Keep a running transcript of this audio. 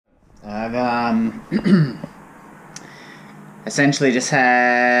I've essentially just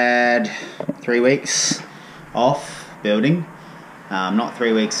had 3 weeks off building. Not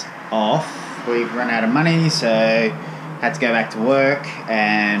 3 weeks off. We've run out of money, so had to go back to work,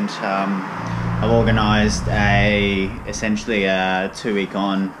 and I've organised essentially a 2 week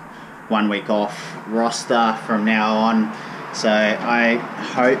on, 1 week off roster from now on. So I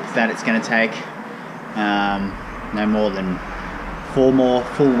hope that it's going to take no more than 4 more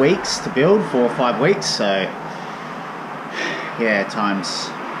full weeks to build, 4 or 5 weeks. So yeah, times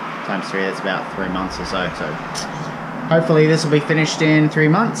 3, that's about 3 months or so. So hopefully this will be finished in 3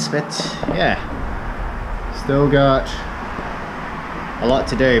 months, but yeah, still got a lot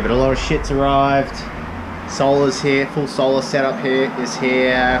to do, but a lot of shit's arrived. Solar's here, full solar setup here is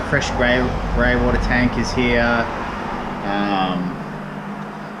here, fresh grey water tank is here.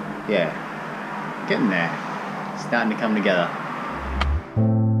 Yeah, getting there, starting to come together.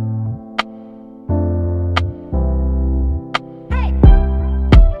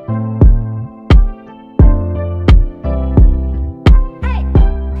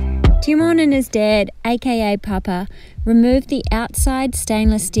 Tymon and his dad, aka Papa, removed the outside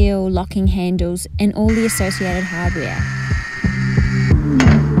stainless steel locking handles and all the associated hardware.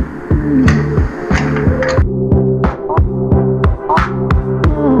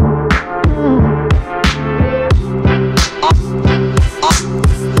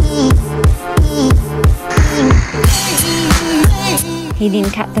 He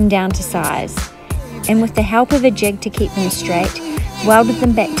then cut them down to size, and with the help of a jig to keep them straight, welded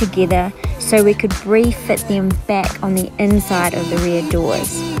them back together so we could refit them back on the inside of the rear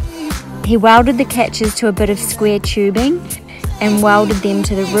doors. He welded the catches to a bit of square tubing and welded them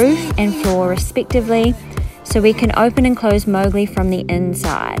to the roof and floor respectively so we can open and close Mowgli from the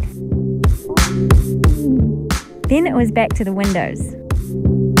inside. Then it was back to the windows.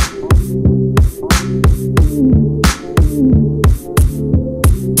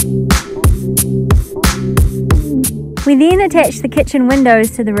 We then attached the kitchen windows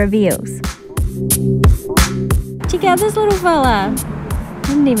to the reveals. Check out this little fella. I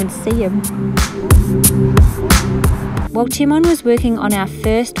didn't even see him. While Tymon was working on our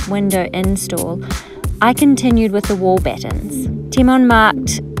first window install, I continued with the wall battens. Tymon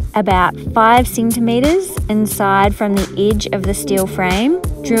marked about 5 centimeters inside from the edge of the steel frame,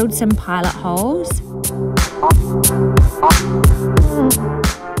 drilled some pilot holes,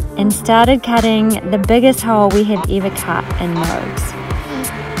 and started cutting the biggest hole we have ever cut in Mogs.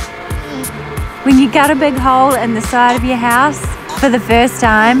 When you cut a big hole in the side of your house for the first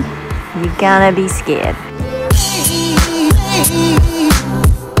time, you're gonna be scared.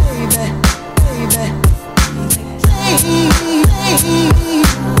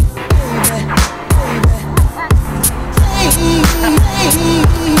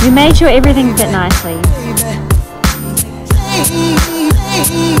 We made sure everything fit nicely.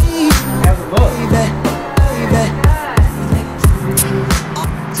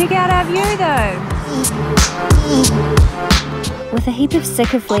 Check out our view though. With a heap of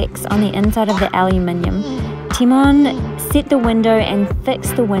Sikaflex on the inside of the aluminium, Tymon set the window and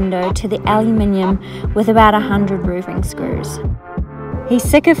fixed the window to the aluminium with about 100 roofing screws. He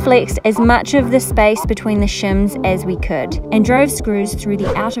Sikaflexed as much of the space between the shims as we could and drove screws through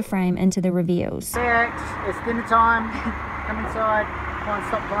the outer frame into the reveals. It's dinner time. Come inside. Try and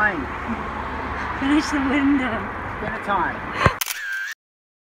stop playing. Finish the window. Dinner time.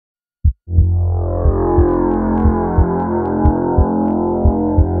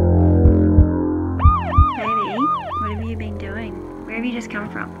 Baby, what have you been doing? Where have you just come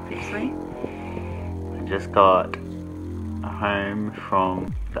from, firstly? I just got home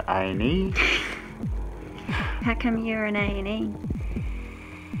from the A&E. How come you're an A&E?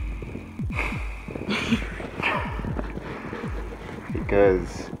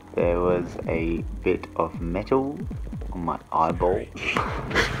 Because there was a bit of metal on my eyeball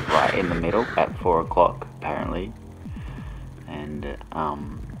right in the middle at 4 o'clock apparently, and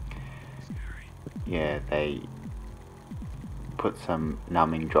yeah, they put some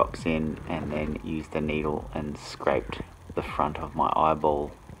numbing drops in and then used a needle and scraped the front of my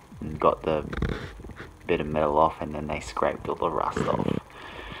eyeball and got the bit of metal off, and then they scraped all the rust off.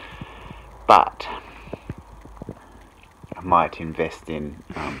 But I might invest in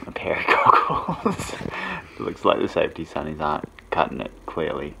a pair of goggles. It looks like the safety sunnies aren't cutting it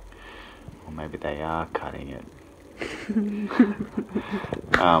clearly, or maybe they are cutting it.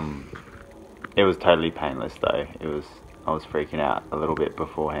 It was totally painless though. I was freaking out a little bit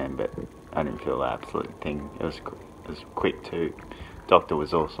beforehand, but I didn't feel the absolute thing. It was quick too. Doctor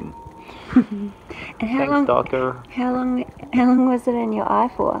was awesome. And Thanks, doctor. How long was it in your eye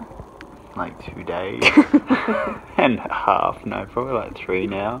for? like 2 days and a half. No, probably like 3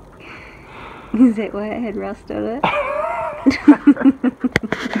 now. Is that why it had rust on it?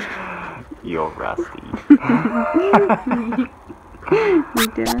 You're rusty. We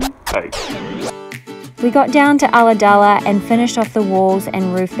done. Okay. We got down to Ulladulla and finished off the walls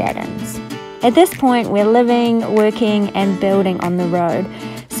and roof battens. At this point, we're living, working and building on the road,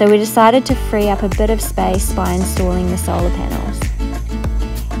 so we decided to free up a bit of space by installing the solar panels.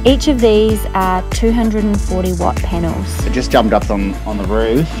 Each of these are 240 watt panels. I just jumped up on the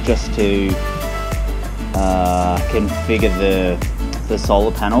roof just to configure the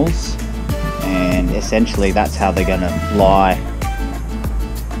solar panels, and essentially that's how they're going to lie.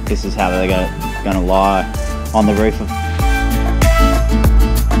 This is how they're going to lie on the roof of.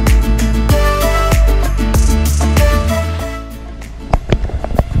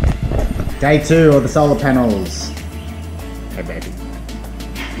 Day 2 of the solar panels. Hey baby.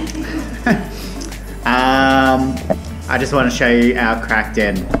 I just want to show you our cracked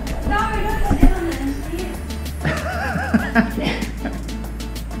end. No, don't put that on there.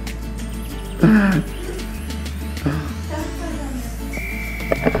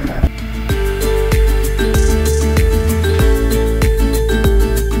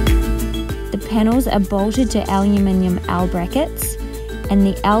 The panels are bolted to aluminium L brackets, and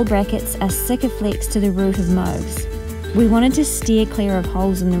the L brackets are Sikaflex to the roof of Moves. We wanted to steer clear of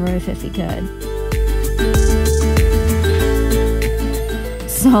holes in the roof if we could.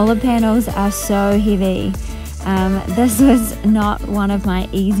 Solar panels are so heavy. This was not one of my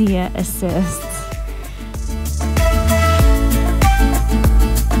easier assists.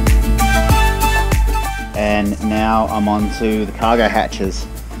 And now I'm on to the cargo hatches.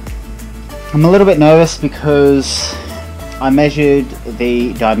 I'm a little bit nervous because I measured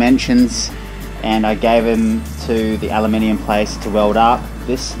the dimensions and I gave them to the aluminium place to weld up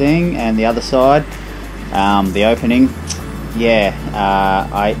this thing and the other side, the opening. Yeah,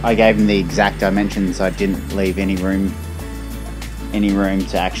 I gave them the exact dimensions. I didn't leave any room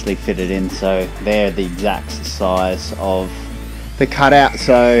to actually fit it in, so they're the exact size of the cutout.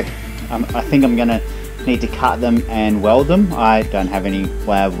 So I think I'm gonna need to cut them and weld them. I don't have any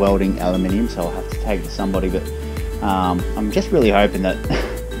way of welding aluminium, so I'll have to take it to somebody, but I'm just really hoping that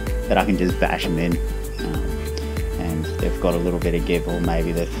that I can just bash them in, and they've got a little bit of give, or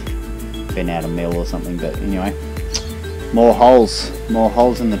maybe they've been out of mill or something. But anyway, more holes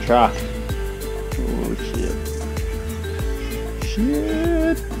in the truck. Oh shit.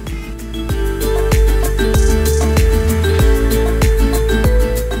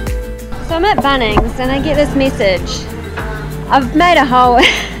 So I'm at Bunnings and I get this message. I've made a hole.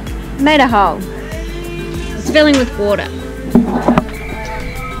 It's filling with water.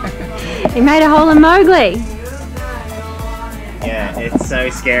 He made a hole in Mowgli. Yeah, it's so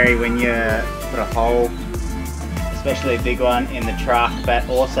scary when you put a hole, especially a big one, in the truck, but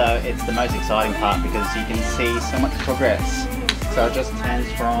also it's the most exciting part because you can see so much progress. So it just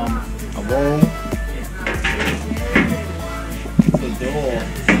turns from a wall to a door.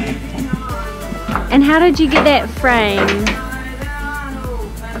 And how did you get that frame?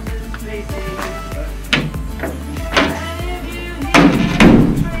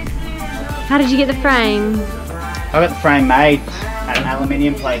 How did you get the frame? I got the frame made at an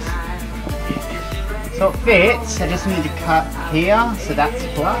aluminium place. So it fits. I just need to cut here, so that's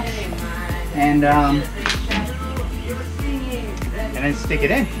flush, and then stick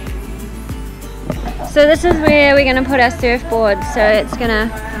it in. So this is where we're going to put our surfboard. So it's going to,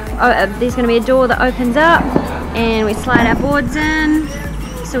 there's going to be a door that opens up, and we slide our boards in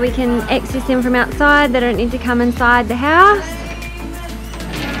so we can access them from outside. They don't need to come inside the house.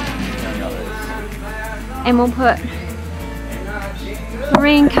 And we'll put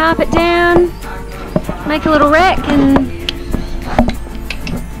marine carpet down, make a little rack, and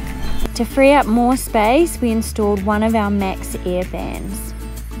to free up more space we installed one of our Max air fans.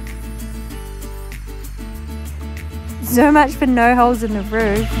 So much for no holes in the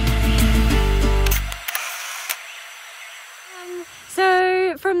roof.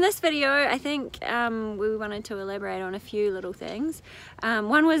 So from this video, I think we wanted to elaborate on a few little things.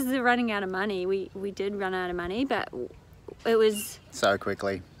 One was the running out of money. We did run out of money, but it was So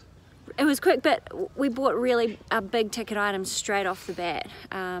quickly. It was quick, but we bought really big ticket items straight off the bat.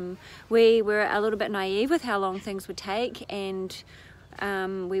 We were a little bit naive with how long things would take, and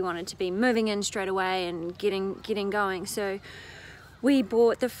we wanted to be moving in straight away and getting going. So we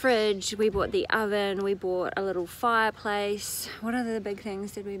bought the fridge, we bought the oven, we bought a little fireplace. What other big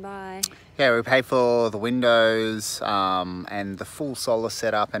things did we buy? Yeah, we paid for the windows and the full solar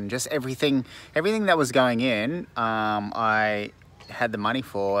setup and just everything that was going in. I had the money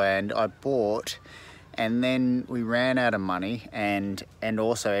for, and I bought, and then we ran out of money, and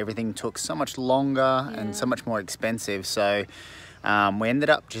also everything took so much longer and so much more expensive. So we ended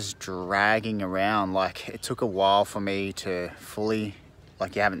up just dragging around. Like, it took a while for me to fully,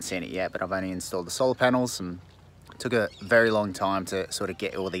 like, you haven't seen it yet, but I've only installed the solar panels, and it took a very long time to sort of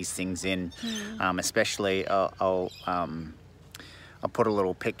get all these things in. Especially I'll put a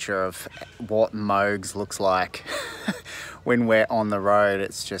little picture of what Mogs looks like when we're on the road.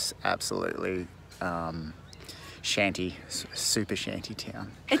 It's just absolutely shanty, super shanty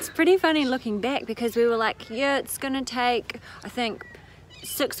town. It's pretty funny looking back, because we were like, yeah, it's gonna take, I think,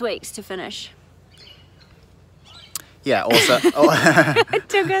 6 weeks to finish. Yeah, also It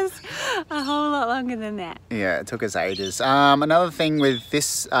took us a whole lot longer than that. Yeah, it took us ages. Another thing with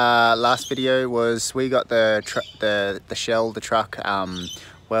this last video was we got the truck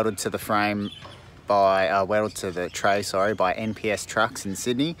welded to the frame by welded to the tray, sorry, by NPS Trucks in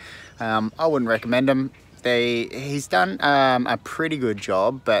Sydney. I wouldn't recommend them. He's done a pretty good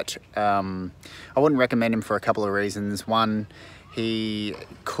job, but I wouldn't recommend him for a couple of reasons. One, he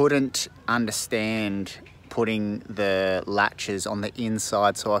couldn't understand putting the latches on the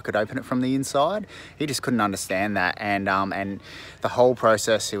inside so I could open it from the inside. He just couldn't understand that, and the whole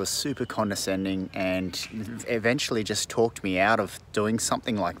process, he was super condescending, and eventually just talked me out of doing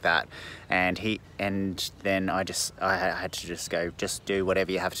something like that. And then I had to just go, just do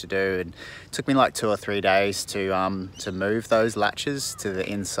whatever you have to do. And it took me like 2 or 3 days to move those latches to the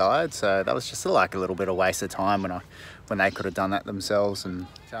inside. So that was just like a little bit of waste of time when they could have done that themselves. And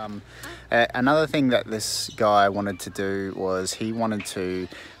another thing that this guy wanted to do was he wanted to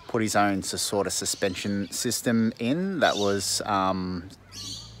put his own sort of suspension system in that was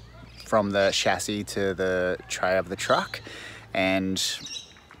from the chassis to the tray of the truck. And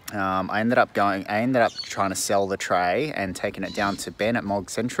I ended up trying to sell the tray and taking it down to Ben at Mog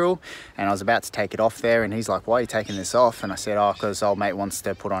Central, and I was about to take it off there, and he's like, why are you taking this off? And I said, oh, because old mate wants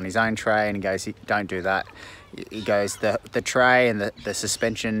to put on his own tray. And he goes, don't do that. He goes, the tray and the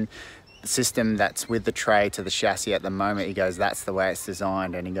suspension system that's with the tray to the chassis at the moment, he goes, that's the way it's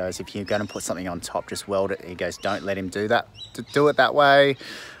designed. And he goes, if you're going to put something on top, just weld it. He goes, don't let him do that, do it that way.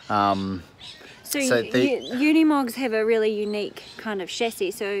 So Unimogs have a really unique kind of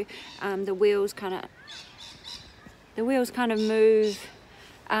chassis. So the wheels kind of move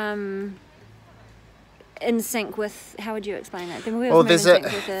in sync with, how would you explain that? The wheels move in sync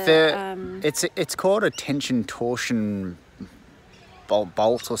with it's called a tension torsion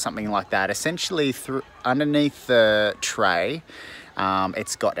bolt or something like that. Essentially, underneath the tray,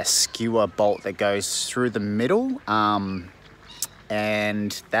 it's got a skewer bolt that goes through the middle,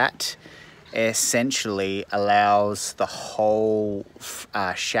 and that essentially allows the whole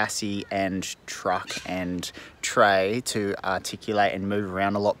chassis and truck and tray to articulate and move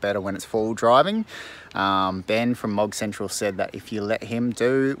around a lot better when it's full driving. Ben from Mog Central said that if you let him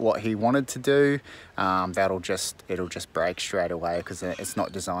do what he wanted to do, it'll just break straight away, because it's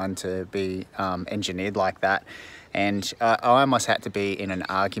not designed to be engineered like that. And I almost had to be in an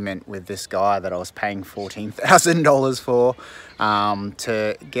argument with this guy that I was paying $14,000 for,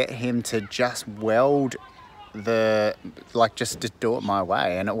 to get him to just weld just to do it my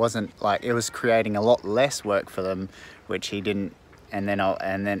way. And it wasn't like, it was creating a lot less work for them, which he didn't. And then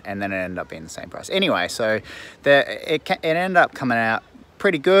it ended up being the same price. Anyway, so it ended up coming out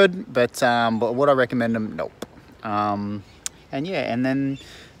pretty good, but would I recommend them? Nope. And yeah, and then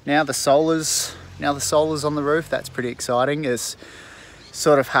now the solar's on the roof. That's pretty exciting. It's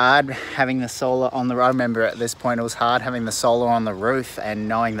sort of hard having the solar on the roof. I remember at this point it was hard having the solar on the roof and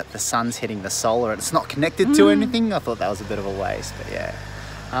knowing that the sun's hitting the solar and it's not connected to anything. I thought that was a bit of a waste, but yeah.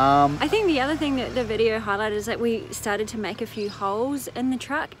 I think the other thing that the video highlighted is that we started to make a few holes in the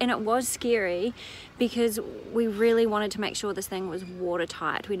truck, and it was scary because we really wanted to make sure this thing was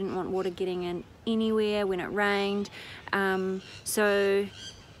watertight. We didn't want water getting in anywhere when it rained, so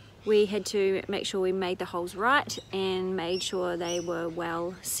we had to make sure we made the holes right and made sure they were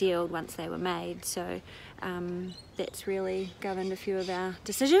well sealed once they were made. So that's really governed a few of our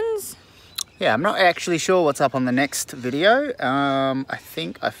decisions. Yeah, I'm not actually sure what's up on the next video. I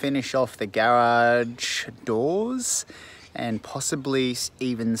think I finish off the garage doors and possibly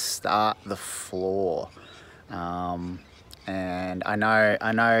even start the floor. And I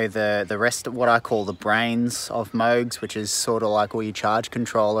know the rest of what I call the brains of Mogs, which is sort of like all your charge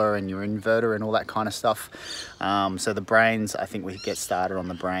controller and your inverter and all that kind of stuff. So the brains, I think we get started on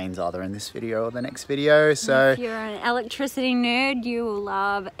the brains either in this video or the next video. So if you're an electricity nerd, you will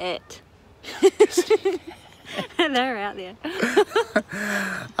love it. They're out there.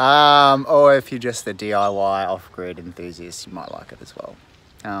 Or if you're just a DIY off-grid enthusiast, you might like it as well.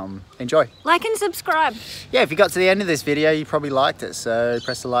 Enjoy. Like and subscribe. Yeah, if you got to the end of this video, you probably liked it. So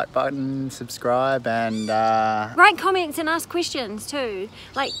press the like button, subscribe, and Write comments and ask questions too.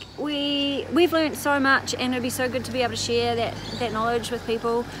 Like we've learned so much, and it'd be so good to be able to share that knowledge with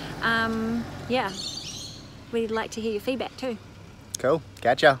people. Yeah, we'd like to hear your feedback too. cool.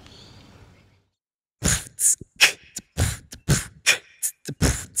 Catch ya.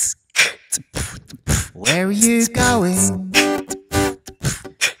 Where are you going,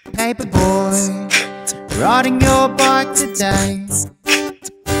 paper boy? Riding your bike today.